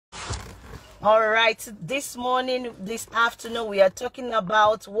All right, this morning, this afternoon, we are talking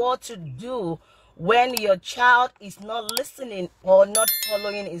about what to do when your child is not listening or not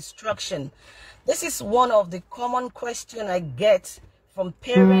following instruction. This is one of the common questions I get from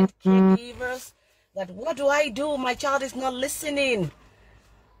parent caregivers, that what do I do? My child is not listening.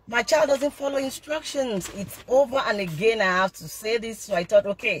 My child doesn't follow instructions. It's over and again I have to say this. So I thought,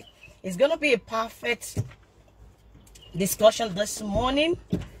 okay, it's going to be a perfect discussion this morning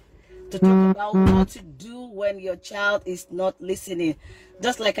to talk about what to do when your child is not listening.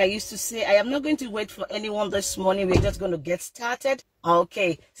 Just like I used to say, I am not going to wait for anyone this morning. We're just going to get started.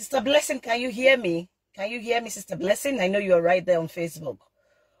 Okay. Sister Blessing, can you hear me? Can you hear me, Sister Blessing? I know you're right there on Facebook.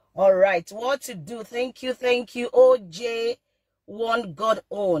 All right. What to do? Thank you. Thank you. OJ1 God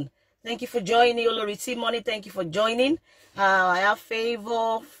Own. Thank you for joining. Oloriti Money, thank you for joining. I have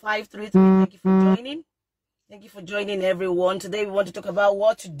Favor 533. Thank you for joining. Thank you for joining, everyone. Today we want to talk about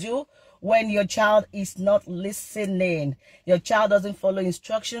what to do when your child is not listening. Your child doesn't follow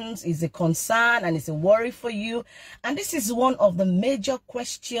instructions. It's a concern and it's a worry for you. And this is one of the major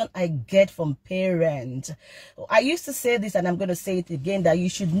questions I get from parents. I used to say this and I'm going to say it again, that you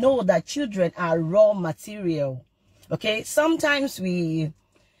should know that children are raw material. Okay? Sometimes we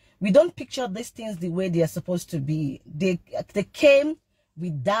don't picture these things the way they are supposed to be. They came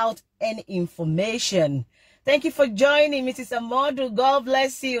without any information. Thank you for joining, Mrs. Amodu. God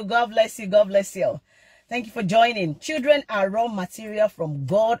bless you. God bless you. God bless you. Thank you for joining. Children are raw material from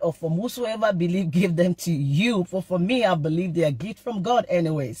God or from whosoever believe give them to you. For me, I believe they are gift from God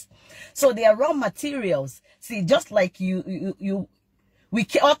anyways. So they are raw materials. See, just like we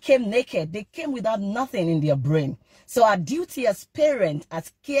all came naked. They came without nothing in their brain. So our duty as parent,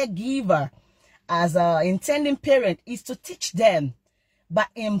 as caregiver, as an intending parent is to teach them by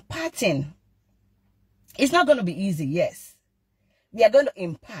imparting. It's not going to be easy, yes. We are going to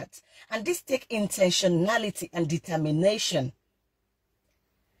impart. And this takes intentionality and determination.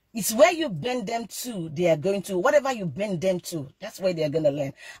 It's where you bend them to, they are going to, whatever you bend them to, that's where they are going to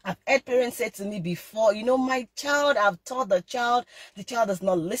learn. I've heard parents say to me before, you know, my child, I've taught the child is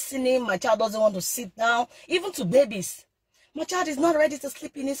not listening, my child doesn't want to sit down, even to babies. My child is not ready to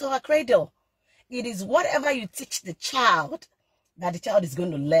sleep in his or her cradle. It is whatever you teach the child that the child is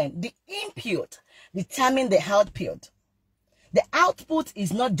going to learn. The input determine the output. The output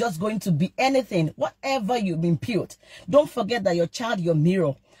is not just going to be anything, whatever you impute. Don't forget that your child, your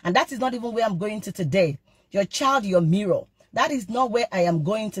mirror. And that is not even where I'm going to today. Your child, your mirror. That is not where I am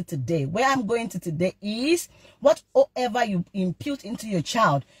going to today. Where I'm going to today is whatever you impute into your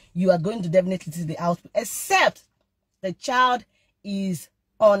child, you are going to definitely see the output. Except the child is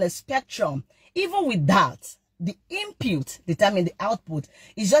on a spectrum. Even with that, the input determine the output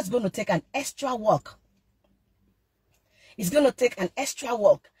is just going to take an extra work. It's going to take an extra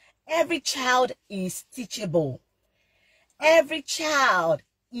work. Every child is teachable. Every child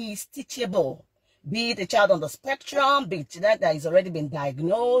is teachable. Be it a child on the spectrum, be it that has already been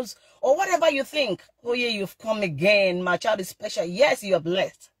diagnosed, or whatever you think. Oh yeah, you've come again. My child is special. Yes, you are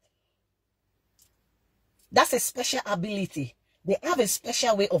blessed. That's a special ability. They have a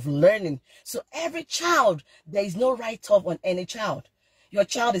special way of learning. So every child, there is no write-off on any child. Your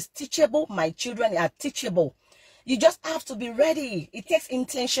child is teachable. My children are teachable. You just have to be ready. It takes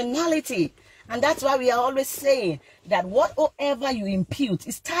intentionality. And that's why we are always saying that whatever you impute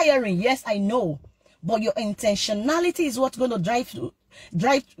is tiring. Yes, I know. But your intentionality is what's going to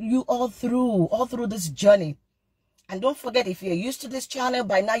drive you all through this journey. And don't forget, if you're used to this channel,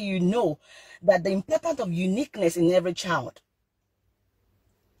 by now you know that the importance of uniqueness in every child.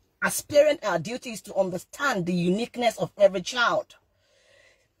 As parents, our duty is to understand the uniqueness of every child.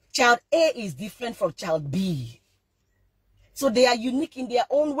 Child A is different from child B. So they are unique in their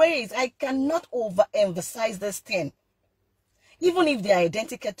own ways. I cannot overemphasize this thing. Even if they are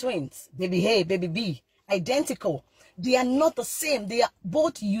identical twins, baby A, baby B, identical, they are not the same. They are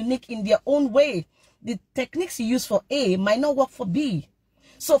both unique in their own way. The techniques you use for A might not work for B.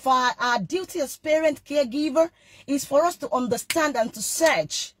 So for our duty as parent, caregiver, is for us to understand and to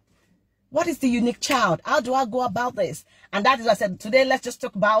search. What is the unique child? How do I go about this? And that is what I said, today let's just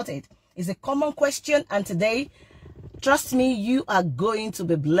talk about it. It's a common question, and today, trust me, you are going to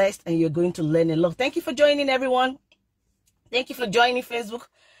be blessed and you're going to learn a lot. Thank you for joining, everyone. Thank you for joining Facebook.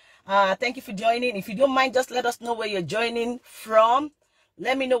 Thank you for joining. If you don't mind, just let us know where you're joining from.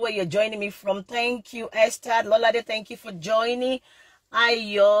 Let me know where you're joining me from. Thank you, Esther. Lolade, thank you for joining.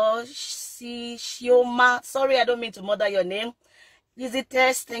 Ayo Shioma. Sorry, I don't mean to murder your name.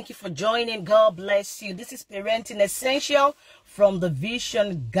 Visitors, thank you for joining. God bless you. This is Parenting Essential from the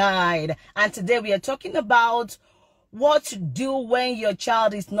Vision Guide. And today we are talking about what to do when your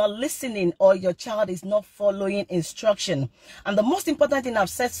child is not listening or your child is not following instruction. And the most important thing I've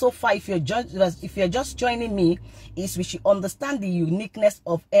said so far, if you're just joining me, is we should understand the uniqueness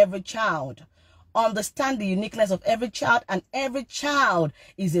of every child. Understand the uniqueness of every child, and every child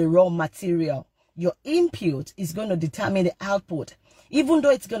is a raw material. Your input is going to determine the output. Even though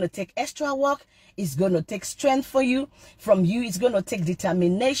it's going to take extra work, it's going to take strength from you. It's going to take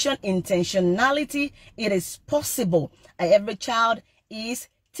determination, intentionality. It is possible. And every child is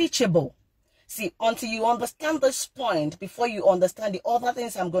teachable. See, until you understand this point, before you understand the other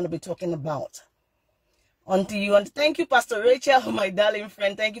things I'm going to be talking about. Thank you, Pastor Rachel, my darling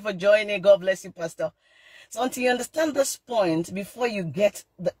friend. Thank you for joining. God bless you, Pastor. So until you understand this point, before you get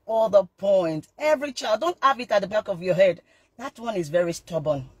the other point, every child, don't have it at the back of your head. That one is very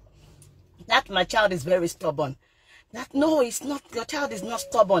stubborn. My child is very stubborn. No, it's not. Your child is not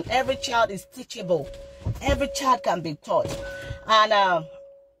stubborn. Every child is teachable. Every child can be taught. And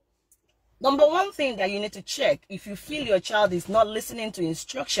number one thing that you need to check if you feel your child is not listening to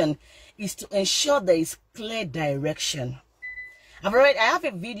instruction is to ensure there is clear direction. I have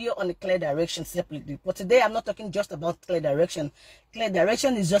a video on the clear direction separately, but today I'm not talking just about clear direction. Clear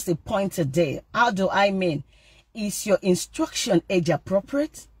direction is just a point today. How do I mean? Is your instruction age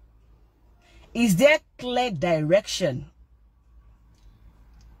appropriate? Is there clear direction?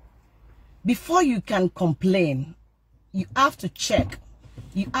 Before you can complain, you have to check.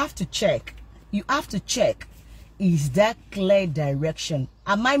 You have to check. Is there clear direction?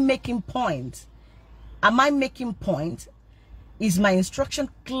 Am I making point? Is my instruction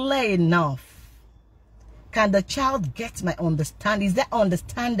clear enough? Can the child get my understanding? Is there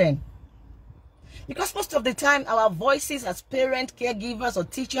understanding? Because most of the time, our voices as parents, caregivers, or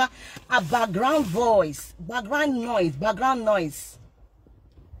teacher are background noise.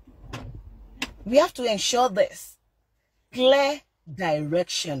 We have to ensure this. Clear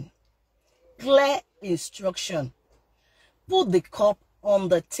direction. Clear instruction. Put the cup on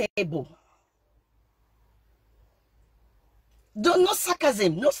the table. No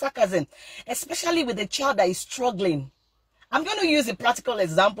sarcasm, especially with a child that is struggling. I'm going to use a practical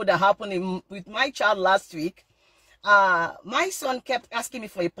example that happened with my child last week. My son kept asking me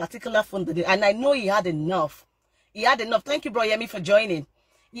for a particular phone today, and I know he had enough. Thank you, Bro Yemi, for joining.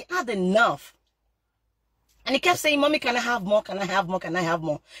 He had enough. And he kept saying, Mommy, can I have more? Can I have more? Can I have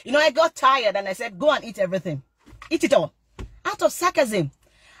more? You know, I got tired and I said, go and eat everything. Eat it all. Out of sarcasm.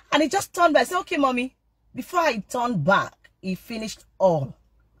 And he just turned back. I said, okay, Mommy. Before I turned back, he finished all.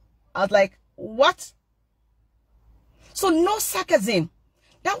 I was like, what? So no sarcasm.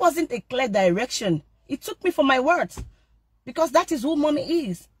 That wasn't a clear direction. It took me for my words. Because that is who Mommy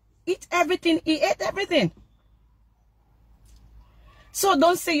is. Eat everything. He ate everything. So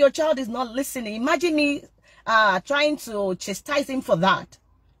don't say your child is not listening. Imagine me trying to chastise him for that.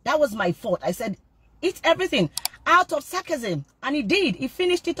 That was my fault. I said, eat everything, out of sarcasm. And he did. He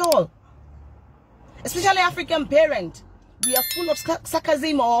finished it all. Especially African parents. We are full of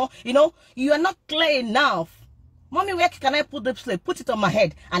sarcasm, or, you know, you are not clear enough. Mommy, where can I put this plate? Put it on my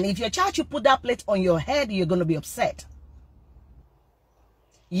head. And if your child should put that plate on your head, you're going to be upset.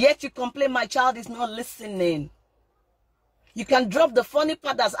 Yet you complain, my child is not listening. You can drop the funny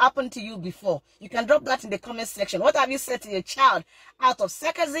part that's happened to you before. You can drop that in the comment section. What have you said to your child out of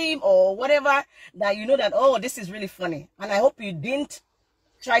sarcasm or whatever that you know that, oh, this is really funny. And I hope you didn't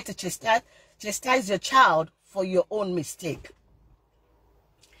try to chastise your child for your own mistake.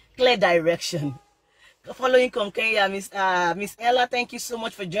 Clear direction. Following from Kenya, Miss Ella, thank you so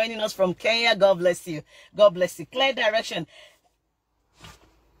much for joining us from Kenya. God bless you. God bless you. Clear direction.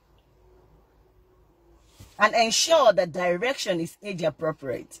 And ensure that direction is age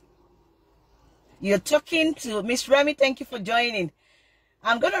appropriate. You're talking to Miss Remy. Thank you for joining.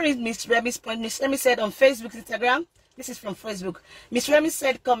 I'm going to read Miss Remy's point. Miss Remy said on Facebook, Instagram. This is from Facebook. Miss Remy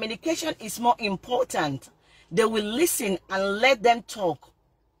said communication is more important. They will listen and let them talk.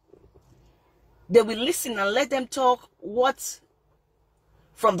 They will listen and let them talk what's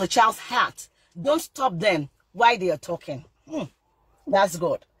from the child's heart. Don't stop them while they are talking. That's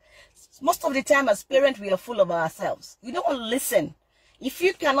good. Most of the time as parents, we are full of ourselves. We don't want to listen. If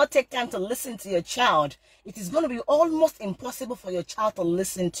you cannot take time to listen to your child, it is going to be almost impossible for your child to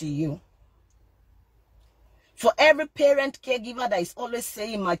listen to you. For every parent, caregiver that is always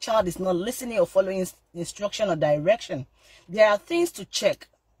saying my child is not listening or following instruction or direction, there are things to check.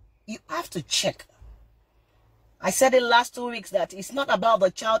 You have to check. I said it last 2 weeks that it's not about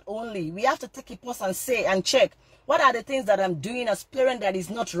the child only. We have to take a pause and say and check. What are the things that I'm doing as parent that is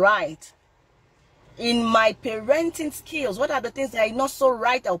not right? in my parenting skills, what are the things that are not so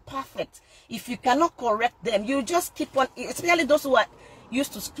right or perfect? If you cannot correct them, you just keep on, especially those who are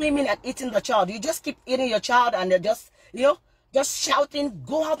used to screaming and eating the child. You just keep eating your child and they're just, you know, just shouting,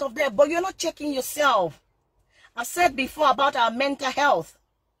 go out of there. But you're not checking yourself. I said before about our mental health.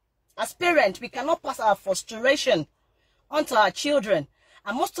 As parents, we cannot pass our frustration onto our children.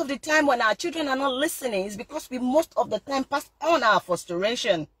 And most of the time when our children are not listening, it's because we most of the time pass on our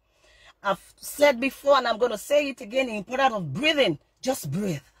frustration. I've said before, and I'm going to say it again, the importance of breathing. Just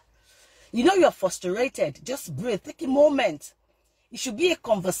breathe. You know you're frustrated. Just breathe. Take a moment. It should be a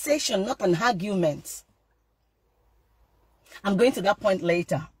conversation, not an argument. I'm going to that point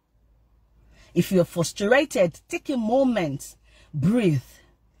later. If you're frustrated, take a moment. Breathe.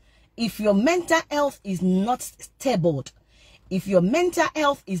 If your mental health is not stable, if your mental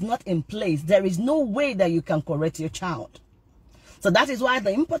health is not in place, there is no way that you can correct your child. So that is why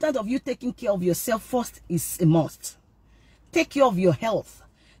the importance of you taking care of yourself first is a must. Take care of your health.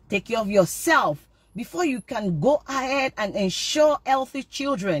 Take care of yourself before you can go ahead and ensure healthy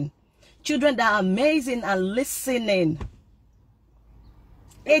children. Children that are amazing and listening.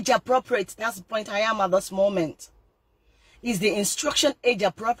 Age appropriate. That's the point I am at this moment. Is the instruction age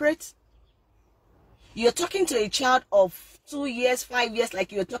appropriate? You're talking to a child of 2 years, 5 years,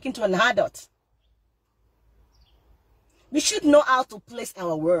 like you're talking to an adult. We should know how to place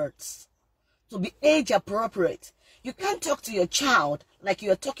our words to be age appropriate. You can't talk to your child like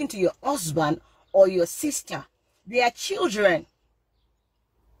you're talking to your husband or your sister. They are children.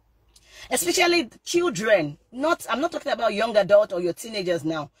 Especially children. I'm not talking about young adult or your teenagers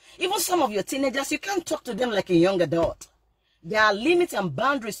now. Even some of your teenagers, you can't talk to them like a young adult. There are limits and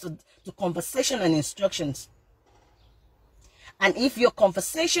boundaries to conversation and instructions. And if your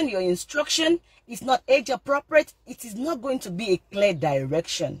conversation, your instruction is not age appropriate, it is not going to be a clear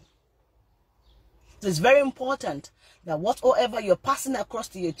direction. So it's very important that whatever you're passing across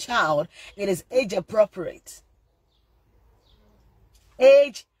to your child, it is age appropriate.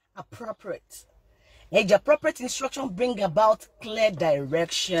 Age appropriate. Age appropriate instruction bring about clear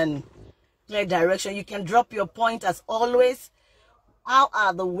direction. Clear direction. You can drop your point as always. How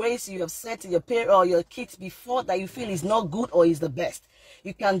are the ways you have said to your parent or your kids before that you feel is not good or is the best?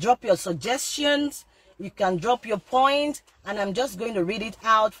 You can drop your suggestions. You can drop your point. And I'm just going to read it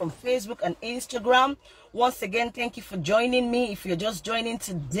out from Facebook and Instagram. Once again, thank you for joining me. If you're just joining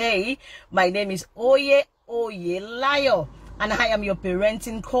today, my name is Oye Layo. And I am your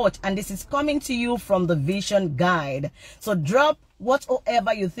parenting coach. And this is coming to you from the Vision Guide. So drop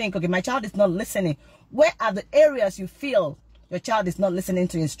whatever you think. Okay, my child is not listening. Where are the areas you feel your child is not listening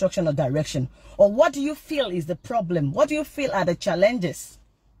to instruction or direction? Or what do you feel is the problem? What do you feel are the challenges?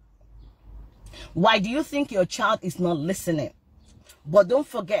 Why do you think your child is not listening? But don't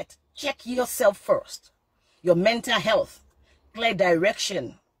forget, check yourself first. Your mental health, clear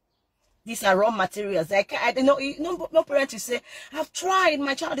direction. These are raw materials. No parent will say, I've tried,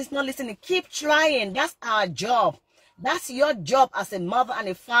 my child is not listening. Keep trying. That's our job. That's your job as a mother and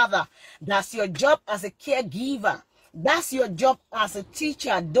a father. That's your job as a caregiver. That's your job as a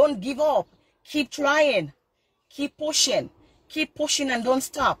teacher. Don't give up. Keep trying. Keep pushing. Keep pushing and don't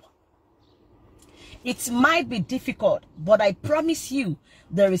stop. It might be difficult, but I promise you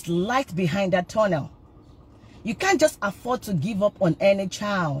there is light behind that tunnel. You can't just afford to give up on any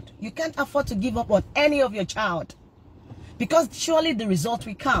child. You can't afford to give up on any of your child. Because surely the result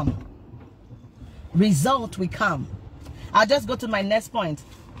will come. Result will come. I'll just go to my next point.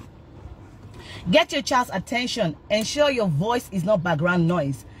 Get your child's attention. Ensure your voice is not background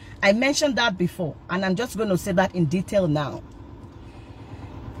noise. I mentioned that before, and I'm just going to say that in detail now.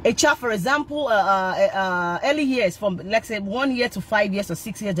 A child, for example, early years, from let's say 1 year to 5 years or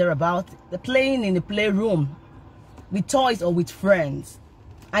 6 years thereabout, they're playing in the playroom with toys or with friends,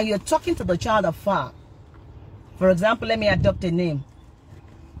 and you're talking to the child afar. For example, let me adopt a name.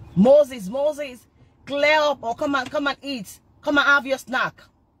 Moses, clear up, or come and eat. Come and have your snack.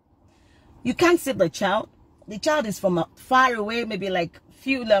 You can't see the child. The child is from far away, maybe like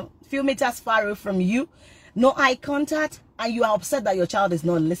few meters far away from you. No eye contact, and you are upset that your child is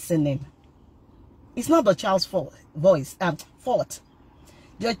not listening. It's not the child's fault. Your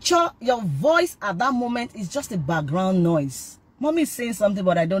voice at that moment is just a background noise. Mommy is saying something,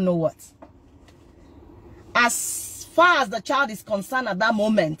 but I don't know what. As far as the child is concerned at that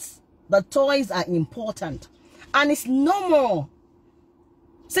moment, the toys are important. And it's normal.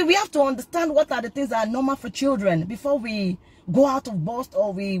 So we have to understand what are the things that are normal for children before we go out of boast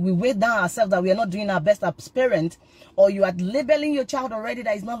or we weigh down ourselves that we are not doing our best as parents, or you are labeling your child already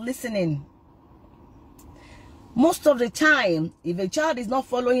that is not listening. Most of the time, if a child is not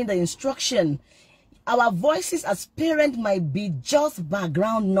following the instruction, Our voices as parents might be just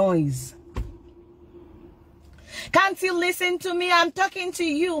background noise. Can't you listen to me? I'm talking to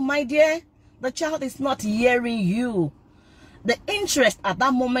you, my dear. The child is not hearing you. The interest at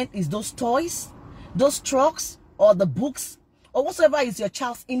that moment is those toys, those trucks, or the books, or whatever is your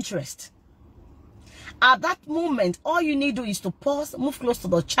child's interest. At that moment, all you need to do is to pause, move close to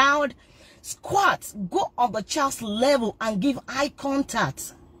the child, squat, go on the child's level and give eye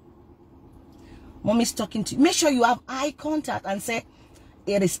contact. Mommy's talking to you. Make sure you have eye contact and say,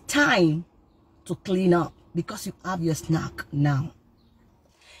 it is time to clean up because you have your snack now.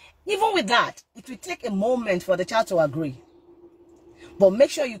 Even with that, it will take a moment for the child to agree. But make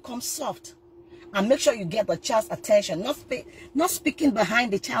sure you come soft and make sure you get the child's attention. Not speaking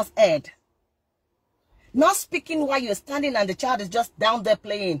behind the child's head. Not speaking while you're standing and the child is just down there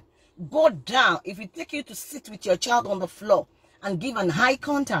playing. Go down. If it takes you to sit with your child on the floor and give an eye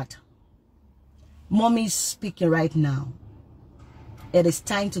contact. Mommy is speaking right now. It is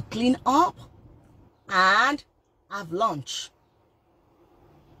time to clean up and have lunch.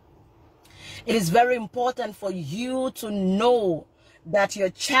 It is very important for you to know that your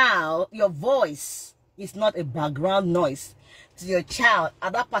child, your voice is not a background noise to your child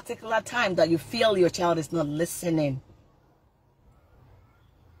at that particular time that you feel your child is not listening.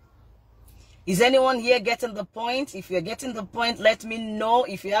 Is anyone here getting the point? If you're getting the point, let me know.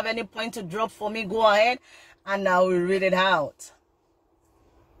 If you have any point to drop for me, go ahead and I will read it out.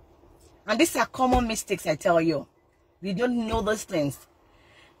 And these are common mistakes, I tell you. We don't know those things.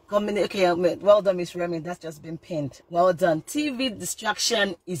 Okay, well done, Miss Remy. That's just been pinned. Well done. TV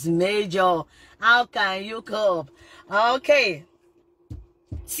distraction is major. How can you cope? Okay.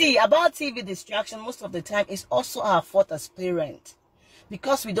 See, about TV distraction, most of the time, it's also our fault as parents.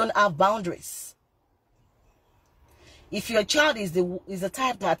 Because we don't have boundaries. If your child is the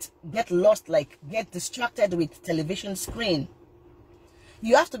type that get lost, like get distracted with television screen,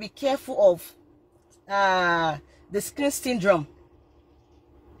 you have to be careful of the screen syndrome,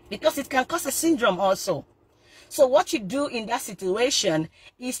 because it can cause a syndrome also. So what you do in that situation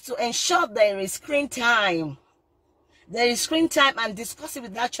is to ensure there is screen time. There is screen time and discuss it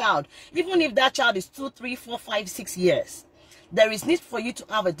with that child, even if that child is 2, 3, 4, 5, 6 years. There is need for you to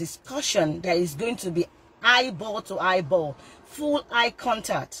have a discussion that is going to be eyeball to eyeball, full eye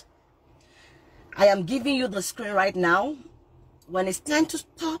contact. I am giving you the screen right now. When it's time to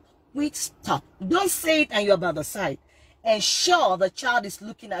stop, we stop. Don't say it and you're by the side. Ensure the child is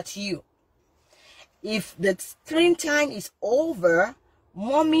looking at you. If the screen time is over,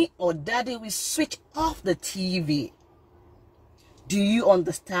 mommy or daddy will switch off the TV. Do you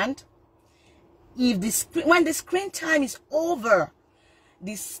understand? If when the screen time is over,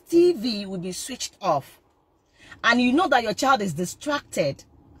 this TV will be switched off. And you know that your child is distracted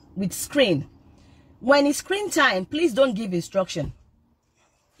with screen. When it's screen time, please don't give instruction.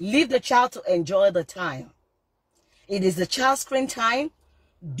 Leave the child to enjoy the time. It is the child's screen time.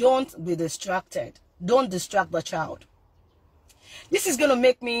 Don't be distracted. Don't distract the child. This is going to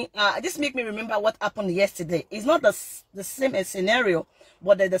make me, remember what happened yesterday. It's not the same scenario,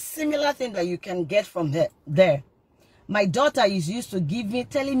 but there's a similar thing that you can get from there. My daughter is used to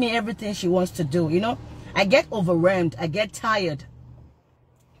telling me everything she wants to do. You know, I get overwhelmed. I get tired.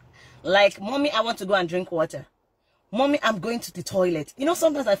 Like, mommy, I want to go and drink water. Mommy, I'm going to the toilet. You know,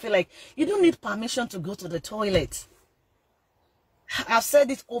 sometimes I feel like you don't need permission to go to the toilet. I've said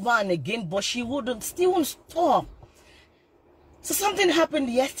it over and again, but she still won't stop. So something happened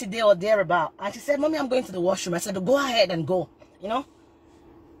yesterday or thereabout. And she said, mommy, I'm going to the washroom. I said, go ahead and go, you know.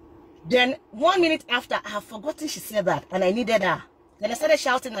 Then 1 minute after, I have forgotten she said that. And I needed her. Then I started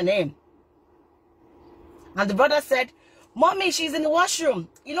shouting her name. And the brother said, mommy, she's in the washroom.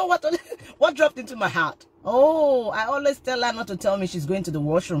 You know what? What dropped into my heart? Oh, I always tell her not to tell me she's going to the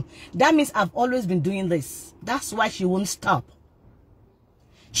washroom. That means I've always been doing this. That's why she won't stop.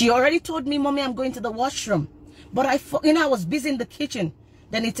 She already told me, mommy, I'm going to the washroom. But I was busy in the kitchen.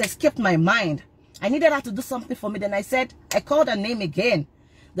 Then it escaped my mind. I needed her to do something for me. Then I called her name again.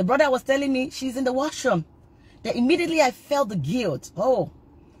 The brother was telling me she's in the washroom. Then immediately I felt the guilt. Oh,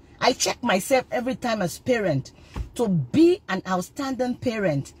 I check myself every time as parent to be an outstanding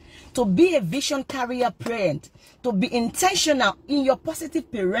parent, to be a vision carrier parent, to be intentional in your positive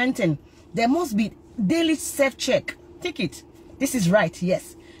parenting. There must be daily self-check. Take it. This is right,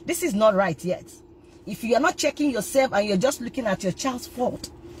 yes. This is not right yet. If you are not checking yourself and you're just looking at your child's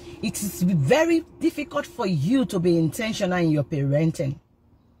fault, it is very difficult for you to be intentional in your parenting.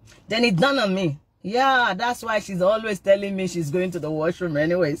 Then it dawned on me. Yeah, that's why she's always telling me she's going to the washroom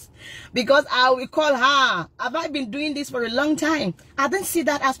anyways. Because I will call her. Have I been doing this for a long time? I didn't see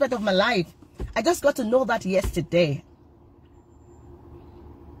that aspect of my life. I just got to know that yesterday.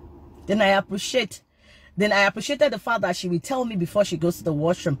 Then I appreciated the fact that she would tell me before she goes to the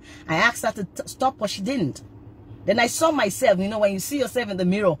washroom. I asked her to stop, but she didn't. Then I saw myself, you know, when you see yourself in the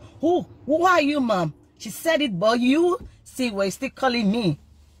mirror, who are you, mom? She said it, but you see, were still calling me.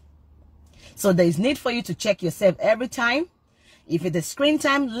 So there is need for you to check yourself every time. If it is screen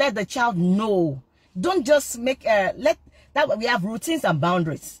time, let the child know. Don't just make we have routines and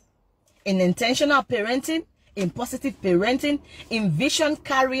boundaries. In intentional parenting, in positive parenting, in vision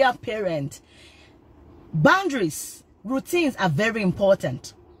carrier parent. Boundaries, routines are very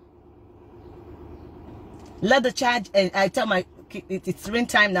important. Let the child, I tell my kids, it's screen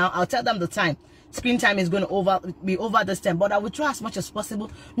time now, I'll tell them the time. Screen time is going to be over this time, but I will try as much as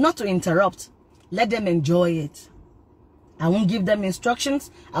possible not to interrupt. Let them enjoy it. I won't give them instructions.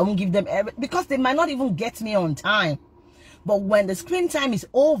 I won't give them because they might not even get me on time. But when the screen time is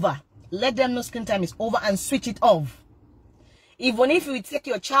over, let them know screen time is over and switch it off. Even if you take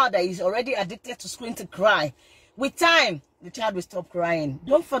your child that is already addicted to screen to cry, with time, the child will stop crying.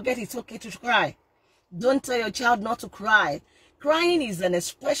 Don't forget it's okay to cry. Don't tell your child not to cry. Crying is an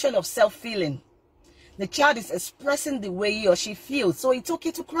expression of self-feeling. The child is expressing the way he or she feels, so it's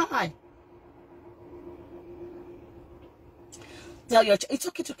okay to cry. Tell your child, it's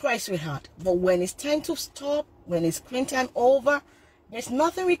okay to cry, sweetheart. But when it's time to stop, when it's screen time over, there's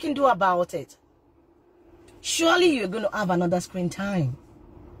nothing we can do about it. Surely you're going to have another screen time.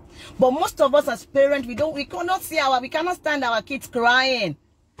 But most of us as parents, we cannot stand our kids crying.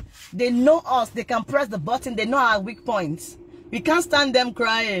 They know us, they can press the button, they know our weak points. We can't stand them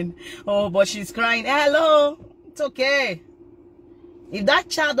crying. Oh, but she's crying. Hello, it's okay. If that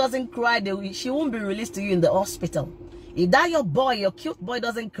child doesn't cry, she won't be released to you in the hospital. If that your cute boy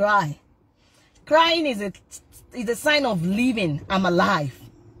doesn't cry, crying is a sign of living. I'm alive.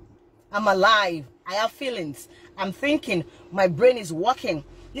 I'm alive. I have feelings. I'm thinking. My brain is working.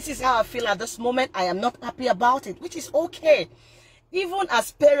 This is how I feel at this moment. I am not happy about it, which is okay. Even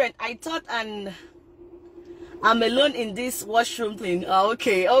as parent, I thought I'm alone in this washroom thing. Oh,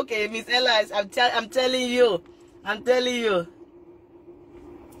 okay, Miss Ella, I'm telling you.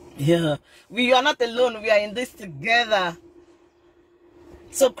 Yeah, we are not alone. We are in this together.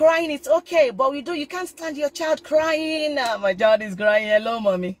 So crying, it's okay, but you can't stand your child crying. My child is crying. Hello,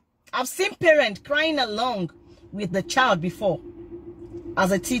 mommy. I've seen parents crying along with the child before.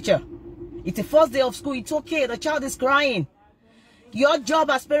 As a teacher, it's the first day of school. It's okay. The child is crying. Your job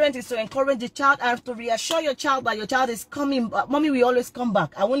as parent is to encourage the child and to reassure your child that your child is coming. Mommy will always come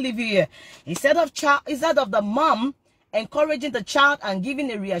back. I won't leave you here. Instead of the mom encouraging the child and giving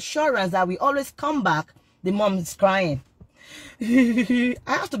a reassurance that we always come back, the mom is crying. I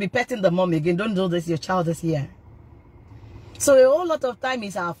have to be petting the mom again. Don't do this. Your child is here. So a whole lot of time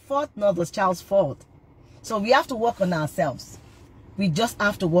is our fault, not the child's fault. So we have to work on ourselves. We just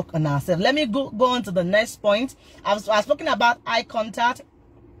have to work on ourselves. Let me go on to the next point. I was talking about eye contact.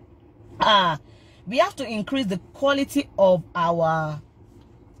 We have to increase the quality of our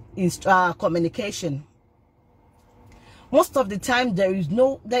communication. Most of the time, there is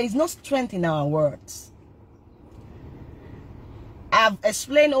no strength in our words. I've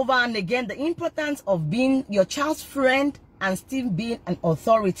explained over and again the importance of being your child's friend and still being an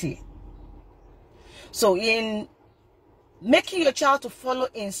authority. So in making your child to follow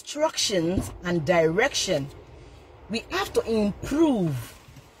instructions and direction, we have to improve,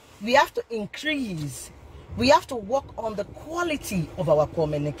 we have to increase, we have to work on the quality of our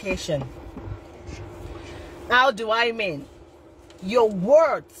communication. How do I mean? Your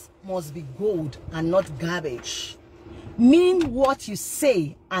words must be gold and not garbage. Mean what you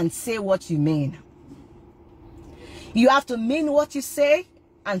say and say what you mean. You have to mean what you say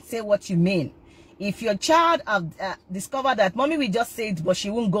and say what you mean. If your child have discovered that mommy will just say it but she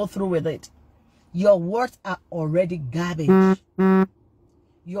won't go through with it, your words are already garbage.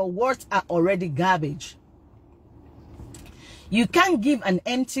 Your words are already garbage. You can't give an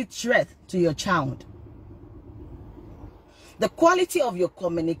empty threat to your child. The quality of your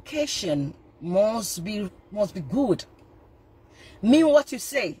communication must be good. Mean what you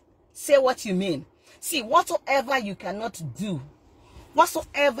say what you mean. See, whatsoever you cannot do,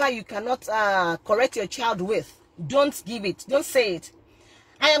 whatsoever you cannot correct your child with, don't give it. Don't say it.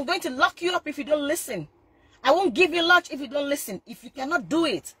 I am going to lock you up if you don't listen. I won't give you lunch if you don't listen. If you cannot do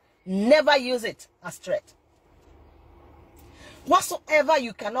it, never use it as threat. Whatsoever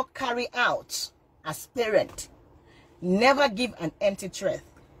you cannot carry out as parent, never give an empty threat.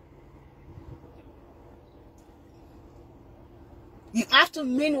 You have to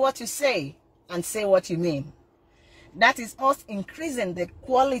mean what you say and say what you mean. That is us increasing the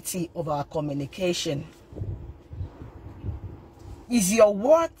quality of our communication. Is your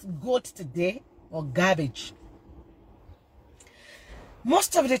word good today or garbage?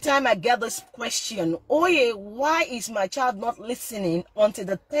 Most of the time I get this question, oh yeah, why is my child not listening until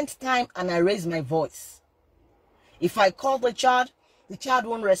the 10th time and I raise my voice? If I call the child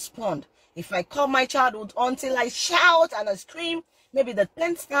won't respond. If I call my child until I shout and I scream, maybe the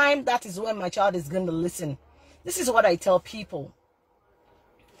 10th time, that is when my child is going to listen. This is what I tell people.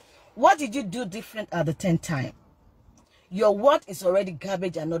 What did you do different at the 10th time? Your word is already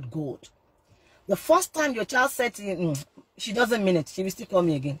garbage and not gold. The first time your child said to you, she doesn't mean it, she will still call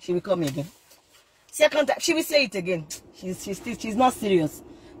me again. She will call me again. Second time, she will say it again. She's not serious.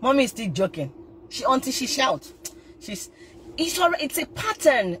 Mommy is still joking. Until she shouts. It's a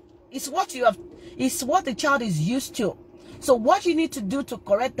pattern. It's what the child is used to. So what you need to do to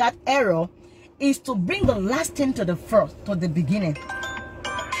correct that error is to bring the last thing to the beginning.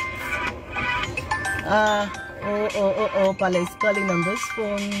 Palace calling on this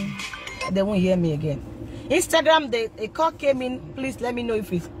phone. They won't hear me again. Instagram, a call came in. Please let me know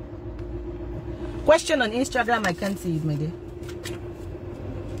if it's question on Instagram. I can't see it, my dear.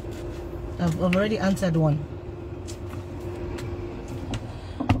 I've already answered one.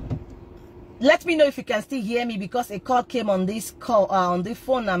 Let me know if you can still hear me, because a call came on this call on the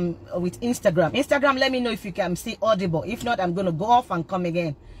phone. I'm with Instagram. Let me know if you can see audible. If not, I'm going to go off and come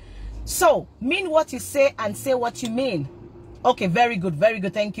again. So, mean what you say and say what you mean. Okay, very good,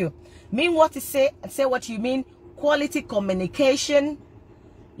 thank you. Mean what you say and say what you mean. Quality communication.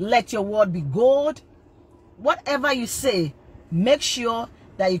 Let your word be gold. Whatever you say, make sure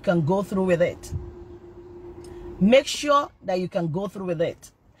that you can go through with it. Make sure that you can go through with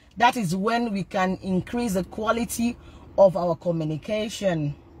it. That is when we can increase the quality of our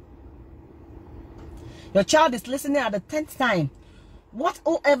communication. Your child is listening at the 10th time.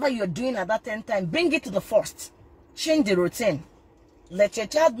 Whatever you're doing at that 10th time, bring it to the first. Change the routine. Let your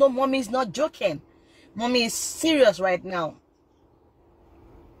child know mommy is not joking. Mommy is serious right now.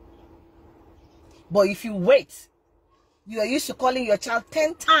 But if you wait, you are used to calling your child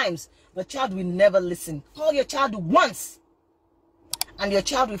 10 times, the child will never listen. Call your child once, and your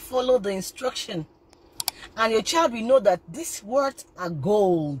child will follow the instruction. And your child will know that these words are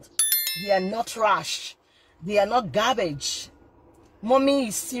gold. They are not trash. They are not garbage. Mommy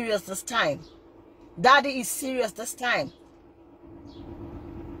is serious this time. Daddy is serious this time.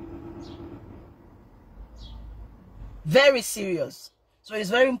 Very serious. So it's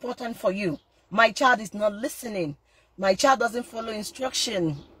very important for you. My child is not listening. My child doesn't follow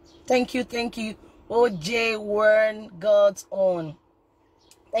instruction. Thank you. OJ Warren, God's own.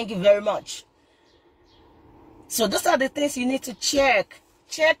 Thank you very much. So those are the things you need to check.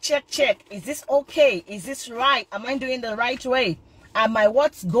 Check. Is this okay? Is this right? Am I doing the right way? Am my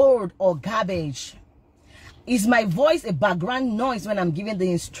words gold or garbage? Is my voice a background noise when I'm giving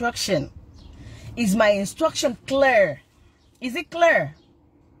the instruction? Is my instruction clear? Is it clear?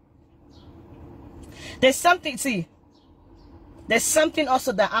 There's something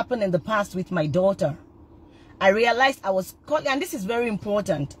also that happened in the past with my daughter. I realized I was calling, and this is very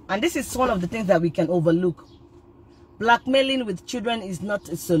important, and this is one of the things that we can overlook. Blackmailing with children is not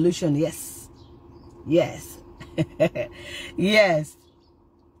a solution. Yes. Yes.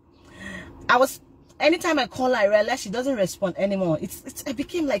 Anytime I call her, I realize she doesn't respond anymore. I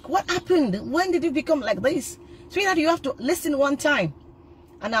became like, what happened? When did you become like this? Sweetheart, you have to listen one time.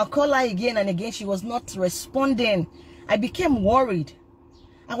 And I'll call her again and again. She was not responding. I became worried.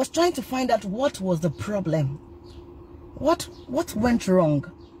 I was trying to find out what was the problem. What went wrong?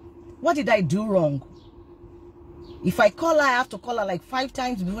 What did I do wrong? If I call her, I have to call her like 5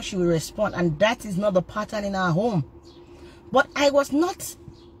 times before she will respond. And that is not the pattern in our home. But I was not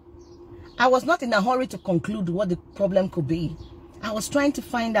in a hurry to conclude what the problem could be. I was trying to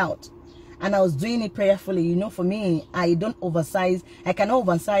find out. And I was doing it prayerfully. You know, for me, I cannot oversize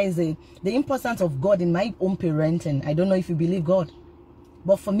the importance of God in my own parenting. I don't know if you believe God.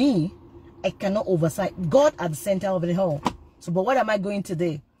 But for me, I cannot oversize God at the center of it all. So, but what am I going to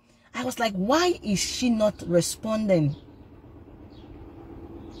do? I was like, why is she not responding?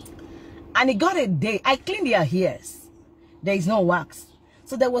 And it got a day. I cleaned their ears. There is no wax.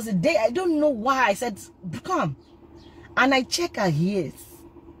 So there was a day, I don't know why, I said, come. And I checked her ears.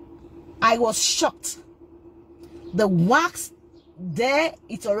 I was shocked. The wax there,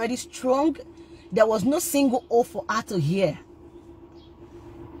 it's already strong. There was no single O for her to hear.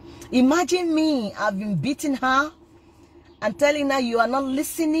 Imagine me, I've been beating her and telling her you are not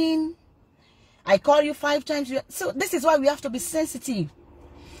listening. I call you 5 times. So this is why we have to be sensitive.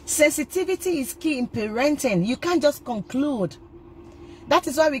 Sensitivity is key in parenting. You can't just conclude. That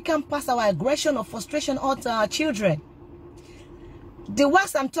is why we can't pass our aggression or frustration on to our children. The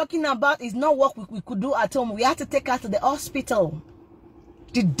worst I'm talking about is not what we could do at home. We had to take her to the hospital.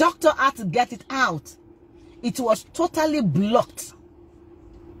 The doctor had to get it out. It was totally blocked.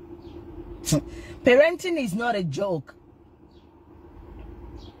 Parenting is not a joke.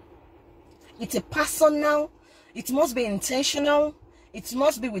 It's a personal, it must be intentional, it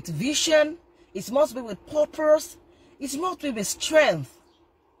must be with vision, it must be with purpose, it must be with strength.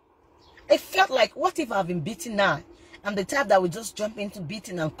 I felt like, what if I've been beaten now? I'm the type that will just jump into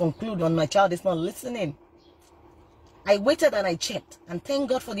beating and conclude when my child is not listening. I waited and I checked, and thank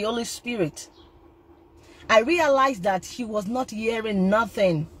God for the Holy Spirit. I realized that he was not hearing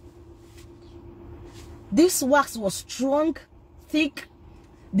nothing. This wax was strong, thick.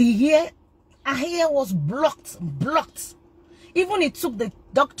 Her hair was blocked. Even it took the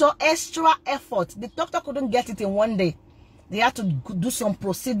doctor extra effort. The doctor couldn't get it in one day. They had to do some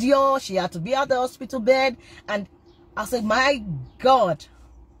procedure. She had to be at the hospital bed. And I said, my God.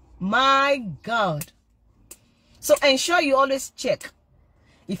 So ensure you always check.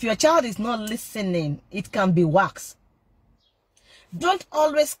 If your child is not listening, it can be wax. Don't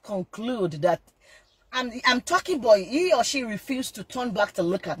always conclude that I'm talking, boy, he or she refused to turn back to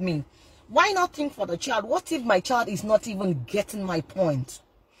look at me. Why not think for the child? What if my child is not even getting my point?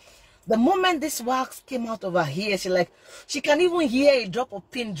 The moment this wax came out of her ear, she can even hear a drop of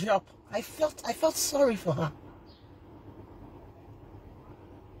pin drop. I felt sorry for her.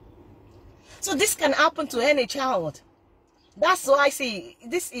 So this can happen to any child. That's why I say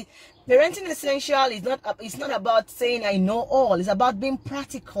parenting essential is not about saying I know all. It's about being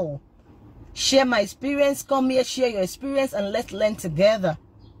practical. Share my experience. Come here, share your experience, and let's learn together.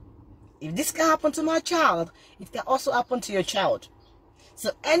 If this can happen to my child, it can also happen to your child. So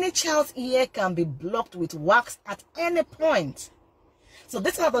any child's ear can be blocked with wax at any point. So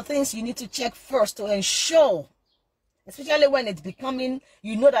these are the things you need to check first to ensure, especially when it's becoming,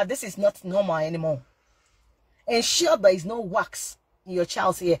 you know that this is not normal anymore. Ensure there is no wax in your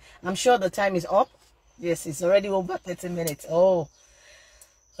child's ear. I'm sure the time is up. Yes, it's already over 30 minutes.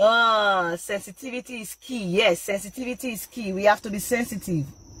 Sensitivity is key. Yes, sensitivity is key. We have to be sensitive.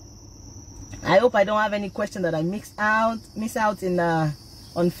 I hope I don't have any question that I miss out in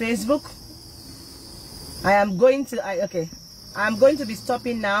on Facebook. I'm going to be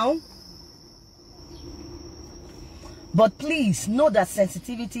stopping now. But please know that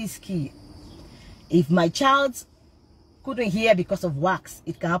sensitivity is key. If my child couldn't hear because of wax,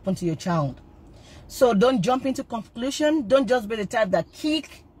 it can happen to your child. So don't jump into conclusion. Don't just be the type that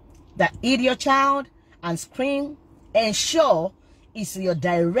kick, that hit your child and scream. Ensure is your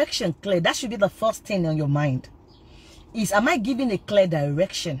direction clear. That should be the first thing on your mind. Am I giving a clear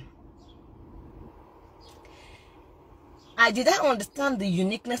direction? Did I understand the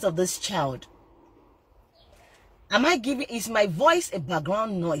uniqueness of this child? Is my voice a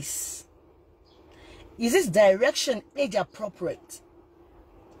background noise? Is this direction age appropriate?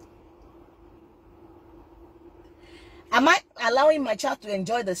 Am I allowing my child to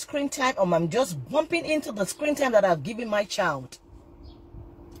enjoy the screen time, or am I just bumping into the screen time that I've given my child?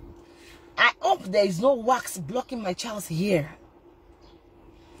 I hope there is no wax blocking my child's ear.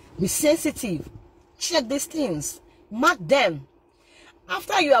 Be sensitive. Check these things. Mark them.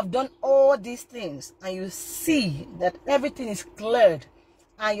 After you have done all these things and you see that everything is cleared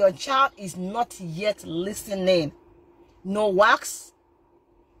and your child is not yet listening, no wax,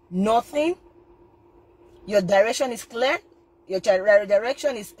 nothing, your direction is clear, your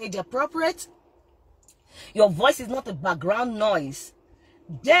direction is age appropriate, your voice is not a background noise,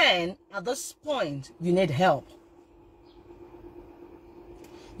 then at this point you need help.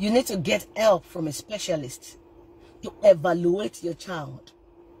 You need to get help from a specialist to evaluate your child.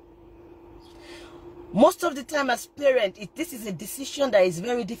 Most of the time as parents, this is a decision that is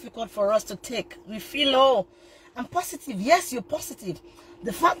very difficult for us to take. We feel, oh, I'm positive. Yes, you're positive.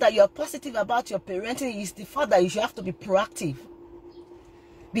 The fact that you're positive about your parenting is the fact that you should have to be proactive.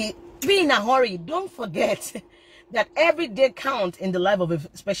 Be in a hurry. Don't forget that every day counts in the life of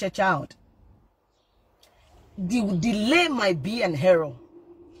a special child. The delay might be an error.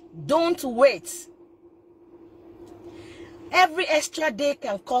 Don't wait. Every extra day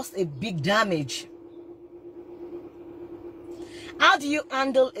can cause a big damage. How do you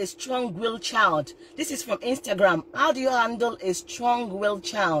handle a strong-willed child? This is from Instagram. How do you handle a strong-willed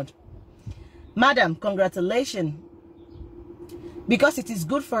child? Madam, congratulations. Because it is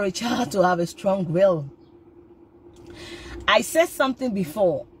good for a child to have a strong will. I said something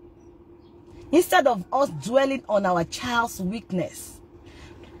before. Instead of us dwelling on our child's weakness,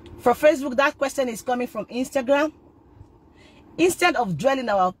 For Facebook, that question is coming from Instagram. Instead of dwelling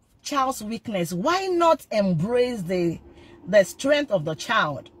our child's weakness, why not embrace the strength of the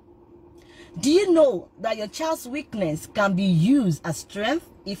child? Do you know that your child's weakness can be used as strength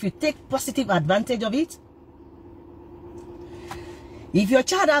if you take positive advantage of it? If your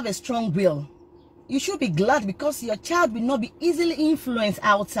child have a strong will, you should be glad because your child will not be easily influenced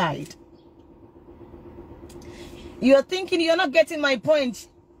outside. You're thinking you're not getting my point.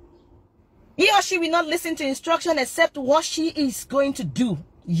 He or she will not listen to instruction except what she is going to do.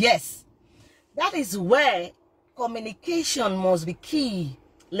 Yes, that is where communication must be key.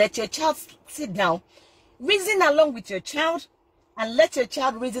 Let your child sit down, reason along with your child, and let your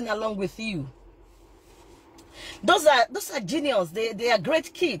child reason along with you. Those are genius. They are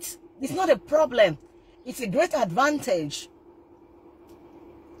great kids. It's not a problem. It's a great advantage.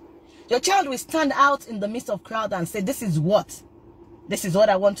 Your child will stand out in the midst of crowd and say, this is what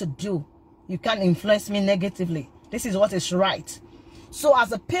I want to do. You can't influence me negatively. This is what is right. So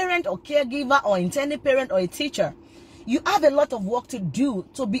as a parent or caregiver or intending parent or a teacher, you have a lot of work to do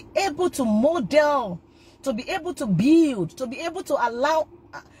to be able to model, to be able to build, to be able to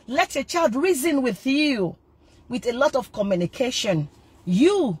let your child reason with you with a lot of communication.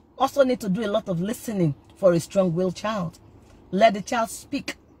 You also need to do a lot of listening for a strong-willed child. Let the child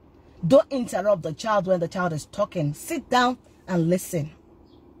speak. Don't interrupt the child when the child is talking. Sit down and listen.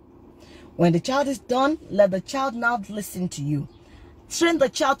 When the child is done, let the child now listen to you. Train the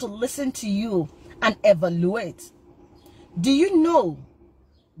child to listen to you and evaluate. Do you know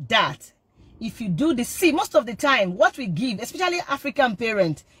that if you do this, see, most of the time, what we give, especially African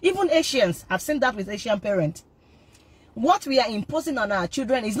parents, even Asians, I've seen that with Asian parents, what we are imposing on our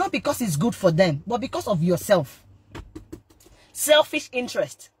children is not because it's good for them, but because of yourself. Selfish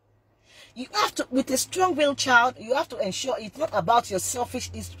interest. You have to, with a strong-willed child, you have to ensure it's not about your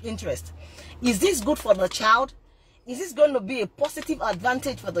selfish interest. Is this good for the child? Is this going to be a positive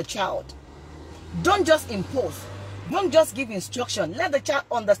advantage for the child? Don't just impose. Don't just give instruction. Let the child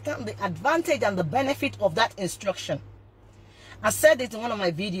understand the advantage and the benefit of that instruction. I said it in one of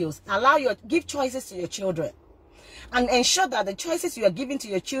my videos. Give choices to your children. And ensure that the choices you are giving to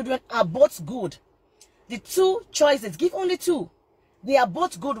your children are both good. The two choices, give only two. They are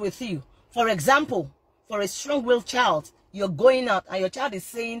both good with you. For example, for a strong-willed child, you're going out and your child is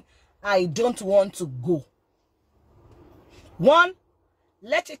saying, I don't want to go. One,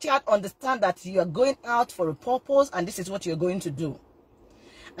 let your child understand that you are going out for a purpose and this is what you're going to do.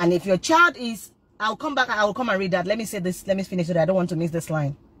 And if your child is, I'll come back, I will come and read that. Let me say this, let me finish it. I don't want to miss this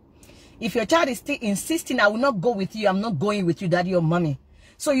line. If your child is still insisting, I will not go with you, I'm not going with you, daddy or mommy.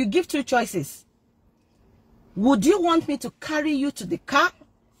 So you give two choices. Would you want me to carry you to the car?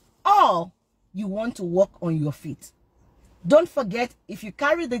 Or you want to walk on your feet? Don't forget, if you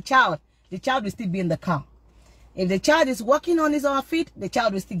carry the child will still be in the car. If the child is walking on his or her feet, the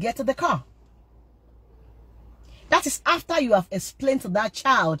child will still get to the car. That is after you have explained to that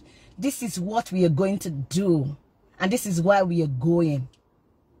child, this is what we are going to do. And this is why we are going.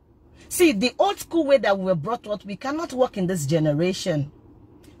 See, the old school way that we were brought up, we cannot work in this generation.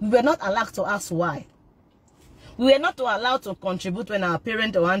 We were not allowed to ask why. We were not allowed to contribute when our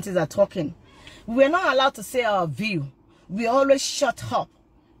parents or aunties are talking. We were not allowed to say our view. We always shut up.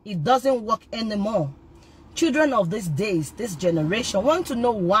 It doesn't work anymore. Children of these days, this generation, want to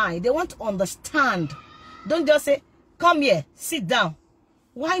know why. They want to understand. Don't just say, come here, sit down.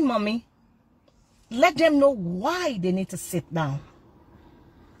 Why, mommy? Let them know why they need to sit down.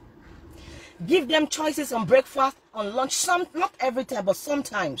 Give them choices on breakfast, on lunch. Not every time, but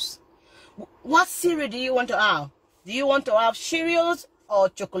sometimes. What cereal do you want to have? Do you want to have cereals or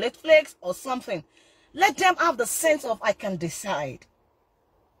chocolate flakes or something? Let them have the sense of, I can decide.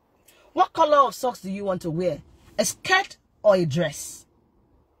 What color of socks do you want to wear? A skirt or a dress?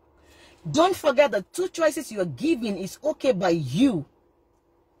 Don't forget the two choices you are giving is okay by you.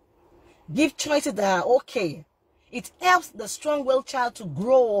 Give choices that are okay. It helps the strong-willed child to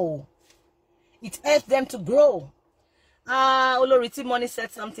grow. It helps them to grow. Oloriti Money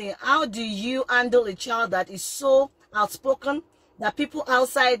said something. How do you handle a child that is so outspoken that people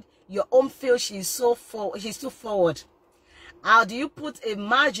outside your home feel she's too forward? How do you put a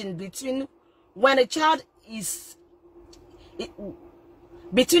margin between when a child is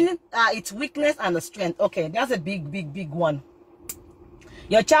between its weakness and the strength? Okay, that's a big one.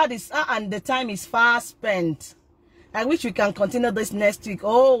 Your child is and the time is far spent. I wish we can continue this next week.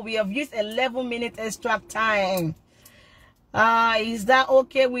 Oh, we have used 11 minutes extra time. Is that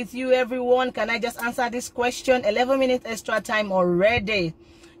okay with you, everyone? Can I just answer this question? 11 minutes extra time already.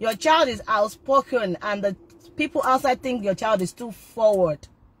 Your child is outspoken and the people outside think your child is too forward.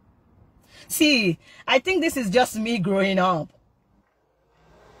 See, I think this is just me growing up.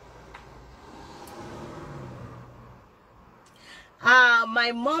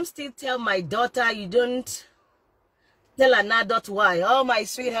 My mom still tell my daughter, you don't tell an adult why. Oh, my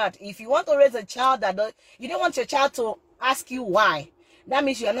sweetheart, if you want to raise a child you don't want your child to ask you why, that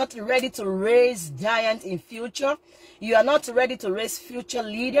means you are not ready to raise giants in future. You are not ready to raise future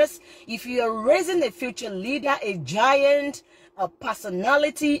leaders. If you are raising a future leader, a giant, a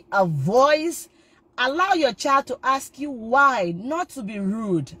personality, a voice, allow your child to ask you why, not to be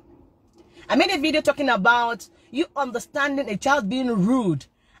rude. I made a video talking about you understanding a child being rude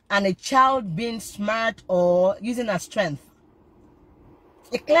and a child being smart or using a strength.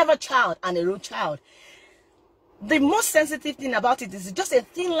 A clever child and a rude child. The most sensitive thing about it is just a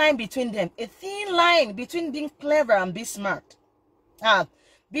thin line between them. A thin line between being clever and being smart.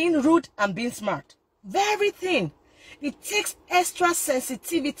 Being rude and being smart. Very thin. It takes extra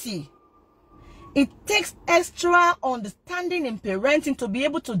sensitivity. It takes extra understanding in parenting to be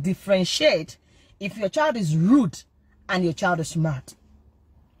able to differentiate if your child is rude and your child is smart.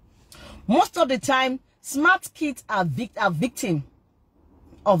 Most of the time, smart kids are victim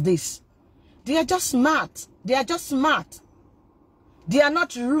of this. They are just smart. They are just smart. They are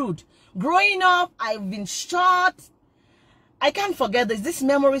not rude. Growing up, I've been shot. I can't forget this. These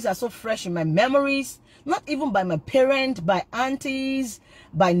memories are so fresh in my memories. Not even by my parents, by aunties,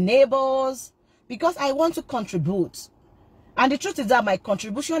 by neighbors. Because I want to contribute. And the truth is that my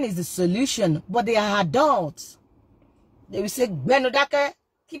contribution is the solution. But they are adults. They will say, Benodake,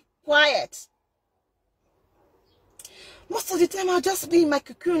 keep quiet. Most of the time, I'll just be in my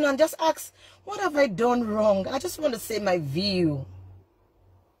cocoon and just ask, what have I done wrong? I just want to say my view.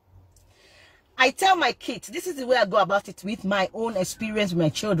 I tell my kids, this is the way I go about it with my own experience with my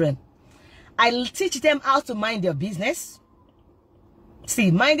children. I'll teach them how to mind their business.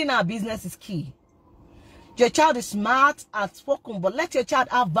 See, minding our business is key. Your child is smart, outspoken, but let your child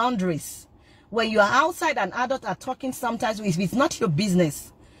have boundaries. When you are outside and adults are talking sometimes, if it's not your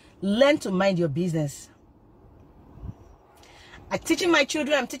business, learn to mind your business. I'm teaching my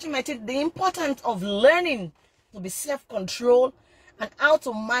children the importance of learning to be self-control and how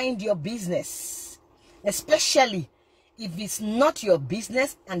to mind your business, especially if it's not your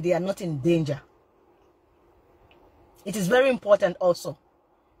business and they are not in danger. It is very important also.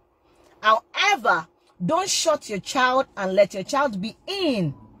 However, don't shut your child and let your child be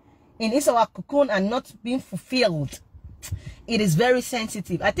in his or her cocoon and not being fulfilled. It is very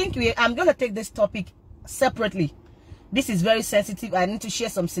sensitive. I think I'm going to take this topic separately. This is very sensitive. I need to share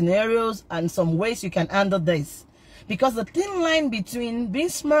some scenarios and some ways you can handle this. Because the thin line between being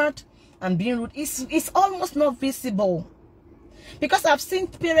smart and being rude is almost not visible. Because I've seen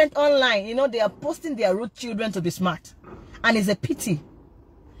parents online, you know, they are posting their rude children to be smart. And it's a pity.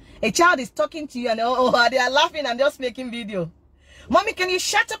 A child is talking to you and they are laughing and just making video. Mommy, can you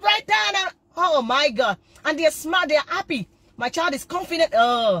shut up right now? Oh my God. And they're smart, they're happy. My child is confident.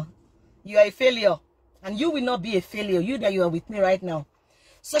 Oh, you are a failure. And you will not be a failure. You that you are with me right now.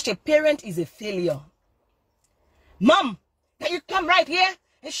 Such a parent is a failure. Mom, can you come right here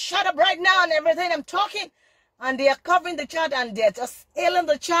and shut up right now and everything I'm talking? And they are covering the child and they're just hailing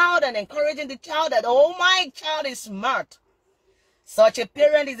the child and encouraging the child that, oh, my child is smart. Such a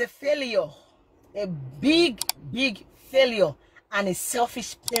parent is a failure. A big, big failure and a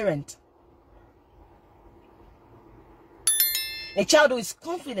selfish parent. A child who is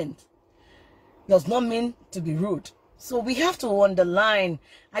confident does not mean to be rude. So we have to underline.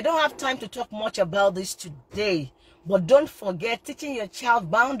 I don't have time to talk much about this today. But don't forget teaching your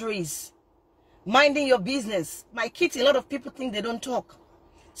child boundaries. Minding your business. My kids, a lot of people think they don't talk.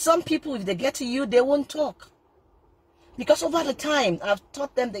 Some people, if they get to you, they won't talk. Because over the time, I've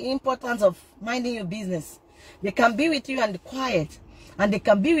taught them the importance of minding your business. They can be with you and quiet. And they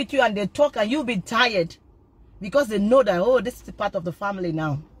can be with you and they talk and you'll be tired. Because they know that, oh, this is a part of the family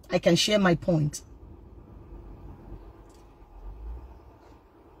now. I can share my point.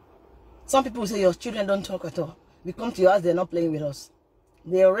 Some people say your children don't talk at all. We come to your house, they're not playing with us.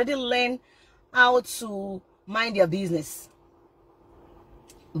 They already learn how to mind their business.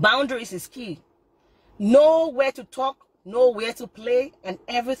 Boundaries is key. Know where to talk, know where to play and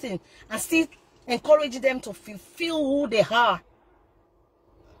everything. And still encourage them to feel who they are.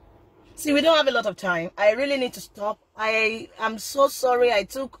 See, we don't have a lot of time. I really need to stop. I am so sorry I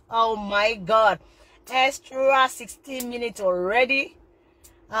took, oh my God, extra 16 minutes already.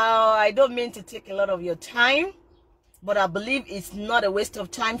 I don't mean to take a lot of your time, but I believe it's not a waste of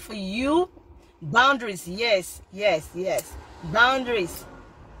time for you. Boundaries, yes, yes, yes. Boundaries.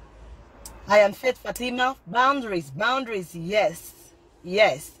 I am Faith Fatima. Boundaries, boundaries, yes,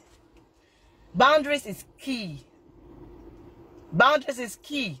 yes. Boundaries is key. Boundaries is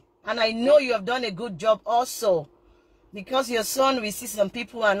key. And I know you have done a good job also. Because your son, we see some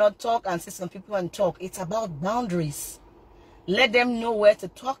people and not talk and see some people and talk. It's about boundaries. Let them know where to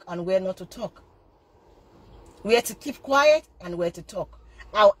talk and where not to talk. Where to keep quiet and where to talk.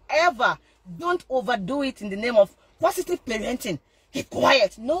 However, don't overdo it in the name of positive parenting. Keep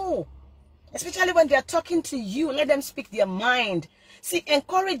quiet. No. Especially when they are talking to you, let them speak their mind. See,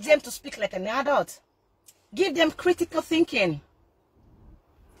 encourage them to speak like an adult. Give them critical thinking.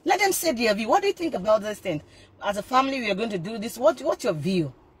 Let them say their view. What do you think about this thing? As a family, we are going to do this. What's your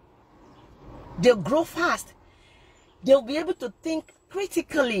view? They'll grow fast. They'll be able to think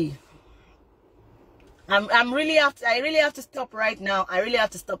critically. I really have to stop right now.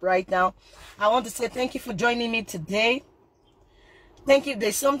 I want to say thank you for joining me today. Thank you.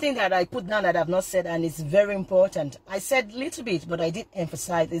 There's something that I put down that I've not said, and it's very important. I said a little bit, but I did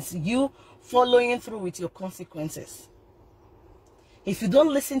emphasize it's you following through with your consequences. If you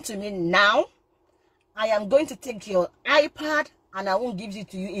don't listen to me now, I am going to take your iPad and I won't give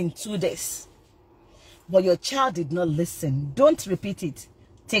it to you in 2 days. But your child did not listen. Don't repeat it.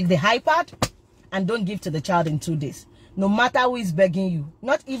 Take the iPad and don't give to the child in 2 days. No matter who is begging you.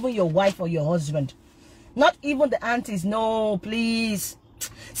 Not even your wife or your husband. Not even the aunties. No, please.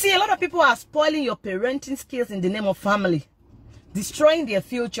 See, a lot of people are spoiling your parenting skills in the name of family. Destroying their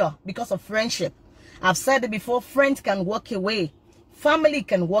future because of friendship. I've said it before, friends can walk away. Family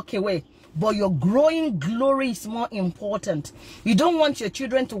can walk away. But your growing glory is more important. You don't want your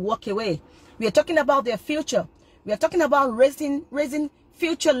children to walk away. We are talking about their future. We are talking about raising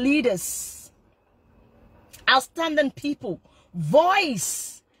future leaders. Outstanding people.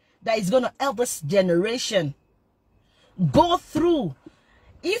 Voice that is going to help this generation. Go through.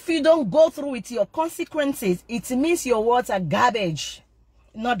 If you don't go through with your consequences, it means your words are garbage,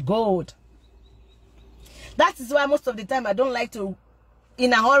 not gold. That is why most of the time I don't like to,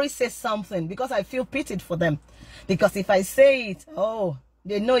 in a hurry, say something, because I feel pitied for them. Because if I say it, oh,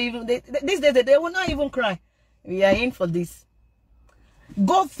 they know even, these days they will not even cry. We are in for this.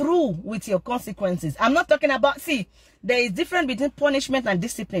 Go through with your consequences. I'm not talking about, see, there is difference between punishment and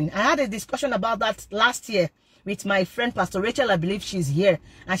discipline. I had a discussion about that last year with my friend Pastor Rachel. I believe she's here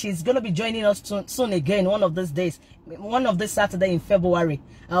and she's going to be joining us soon again one of these days, one of this Saturday in February.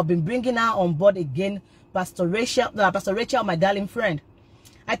 I'll be bringing her on board again, Pastor Rachel, my darling friend.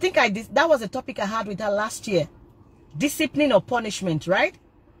 I think that was a topic I had with her last year. Discipline or punishment, right?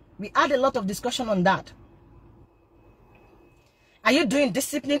 We had a lot of discussion on that. Are you doing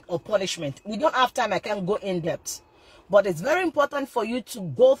discipline or punishment? We don't have time. I can't go in depth. But it's very important for you to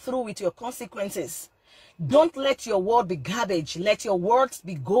go through with your consequences. Don't let your word be garbage. Let your words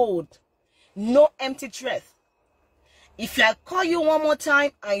be gold. No empty threat. If I call you one more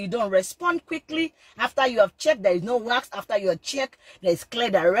time and you don't respond quickly, after you have checked there is no wax, after you have checked there is clear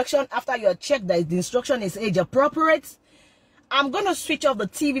direction, after you have checked that the instruction is age appropriate, I'm going to switch off the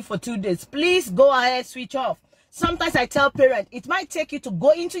TV for 2 days. Please go ahead, switch off. Sometimes I tell parents, it might take you to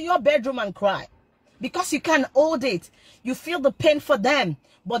go into your bedroom and cry. Because you can't hold it. You feel the pain for them.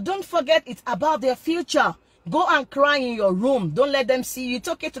 But don't forget, it's about their future. Go and cry in your room. Don't let them see you. It's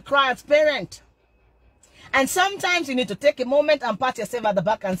okay to cry as parent. And sometimes you need to take a moment and pat yourself at the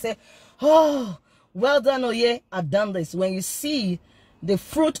back and say, oh, well done, Oye, I've done this. When you see the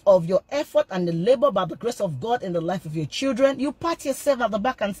fruit of your effort and the labor by the grace of God in the life of your children, you pat yourself at the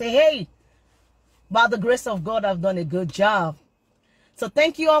back and say, hey, by the grace of God, I've done a good job. So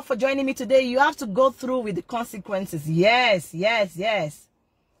thank you all for joining me today. You have to go through with the consequences. Yes, yes, yes.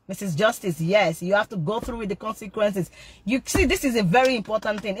 Mrs. Justice, yes. You have to go through with the consequences. You see, this is a very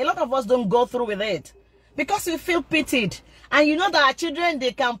important thing. A lot of us don't go through with it because we feel pitied. And you know that our children,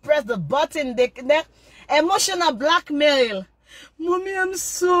 they can press the button. They emotional blackmail. Mommy, I'm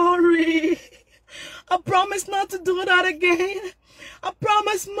sorry. I promise not to do that again. I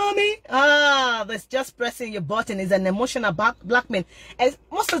promise, Mommy. That's just pressing your button is an emotional blackmail. And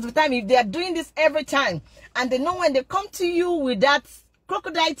most of the time, if they are doing this every time, and they know when they come to you with that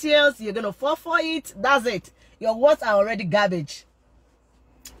crocodile tears, you're going to fall for it. That's it. Your words are already garbage.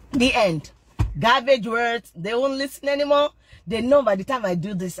 The end. Garbage words. They won't listen anymore. They know by the time I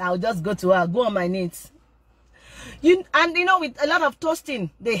do this, I'll just go to her, go on my knees. And you know, with a lot of toasting,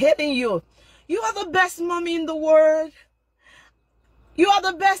 they're hating you. You are the best mommy in the world. You are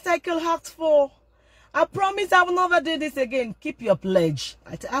the best I could ask for. I promise I will never do this again. Keep your pledge.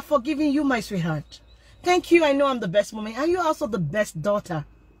 I've forgiven you, my sweetheart. Thank you. I know I'm the best mommy. And you're also the best daughter.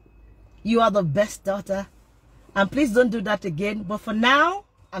 You are the best daughter. And please don't do that again. But for now,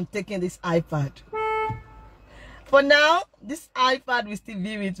 I'm taking this iPad. For now, this iPad will still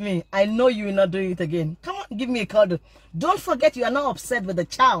be with me. I know you will not do it again. Come on, give me a cuddle. Don't forget, you are not upset with the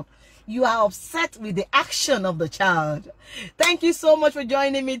child. You are upset with the action of the child. Thank you so much for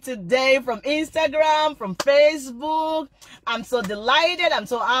joining me today from Instagram, from Facebook. I'm so delighted. I'm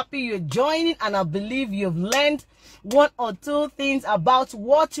so happy you're joining, and I believe you've learned one or two things about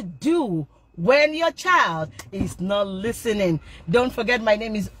what to do when your child is not listening. Don't forget, my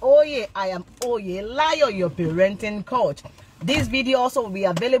name is Oye. I am Oyelayo, your parenting coach. This video also will be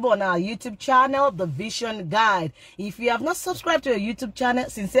available on our YouTube channel, The Vision Guide. If you have not subscribed to our YouTube channel,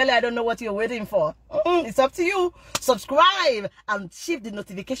 sincerely, I don't know what you're waiting for. It's up to you. Subscribe and shift the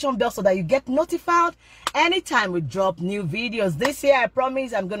notification bell so that you get notified anytime we drop new videos. This year, I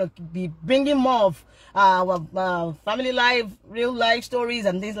promise I'm going to be bringing more of family life, real life stories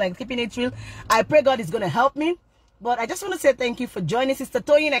and things like keeping it real. I pray God is going to help me. But I just want to say thank you for joining. Sister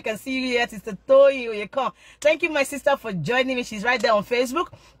Toyin, I can see you here. Sister Toyin, you come. Thank you, my sister, for joining me. She's right there on Facebook.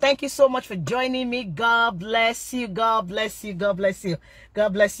 Thank you so much for joining me. God bless you. God bless you. God bless you.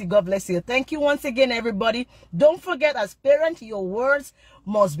 God bless you. God bless you. Thank you once again, everybody. Don't forget, as parents, your words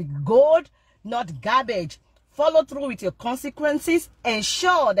must be gold, not garbage. Follow through with your consequences.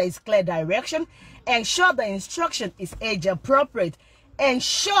 Ensure there is clear direction. Ensure the instruction is age appropriate.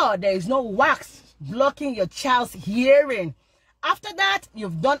 Ensure there is no wax blocking your child's hearing. After that,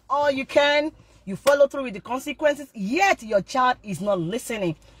 you've done all you can. You follow through with the consequences, yet your child is not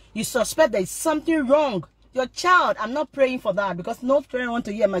listening. You suspect there is something wrong. Your child, I'm not praying for that, because no parent wants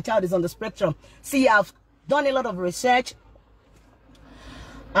to hear my child is on the spectrum. See, I've done a lot of research.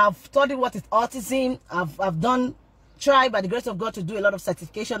 I've studied what is autism. I've tried by the grace of God to do a lot of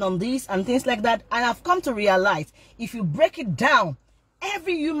certification on this and things like that. And I've come to realize, if you break it down,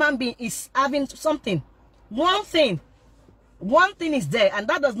 every human being is having something. One thing is there, and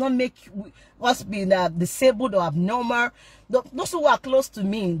that does not make us be disabled or abnormal. Those who are close to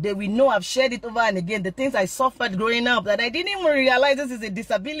me, they will know I've shared it over and again. The things I suffered growing up, that I didn't even realize this is a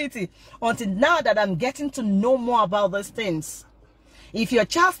disability until now that I'm getting to know more about those things. If your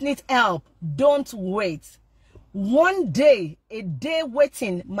child needs help, don't wait. One day, a day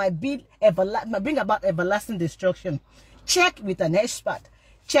waiting might bring about everlasting destruction. Check with an expert.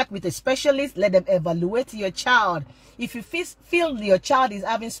 Check with a specialist. Let them evaluate your child. If you feel your child is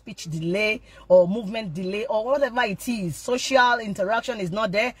having speech delay or movement delay or whatever it is, social interaction is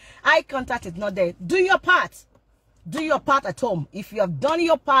not there, eye contact is not there, do your part. Do your part at home. If you have done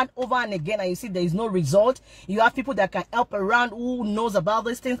your part over and again and you see there is no result, you have people that can help around who knows about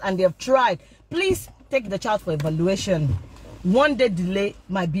these things and they have tried, please take the child for evaluation. One day delay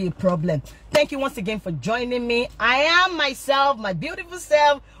might be a problem. Thank you once again for joining me. I am myself, my beautiful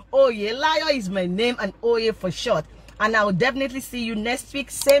self. Oyelayo is my name, and Oye for short. And I will definitely see you next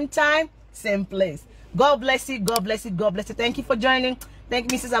week, same time, same place. God bless you. God bless you. God bless you. Thank you for joining.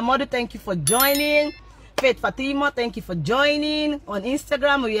 Thank you, Mrs. Amadu. Thank you for joining. Faith Fatima, thank you for joining. On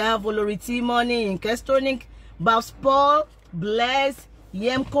Instagram, we have Oloriti Money, Inkestronic, Babs Paul, Bless,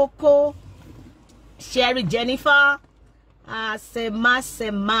 Yem Coco, Sherry Jennifer,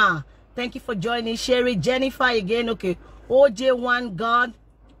 Sema. Thank you for joining. Sherry Jennifer again. Okay. OJ1 God.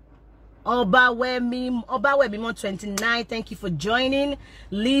 Obawemimo 29. Thank you for joining.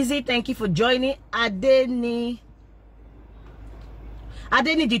 Lizzie, thank you for joining. Adeni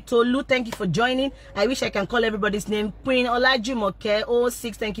Ditolu, thank you for joining. I wish I can call everybody's name. Queen Olajumoke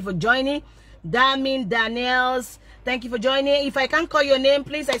 06, thank you for joining. Damin Daniels, thank you for joining. If I can't call your name,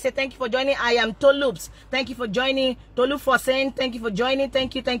 please, I say thank you for joining. I am Tolups. Thank you for joining. Tolu for saying thank you for joining.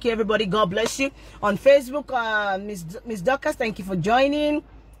 Thank you, everybody. God bless you. On Facebook, Miss Dorcas, thank you for joining.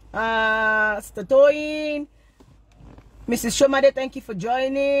 Statoin, Mrs. Shomade, thank you for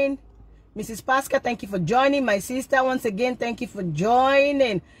joining. Mrs. Pasca, thank you for joining. My sister, once again, thank you for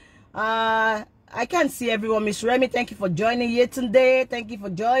joining. I can't see everyone. Miss Remy, thank you for joining. Yetunde, thank you for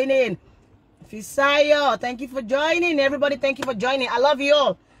joining. Fisayo, thank you for joining. Everybody, thank you for joining. I love you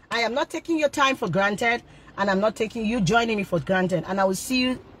all. I am not taking your time for granted, and I'm not taking you joining me for granted. And I will see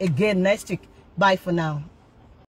you again next week. Bye for now.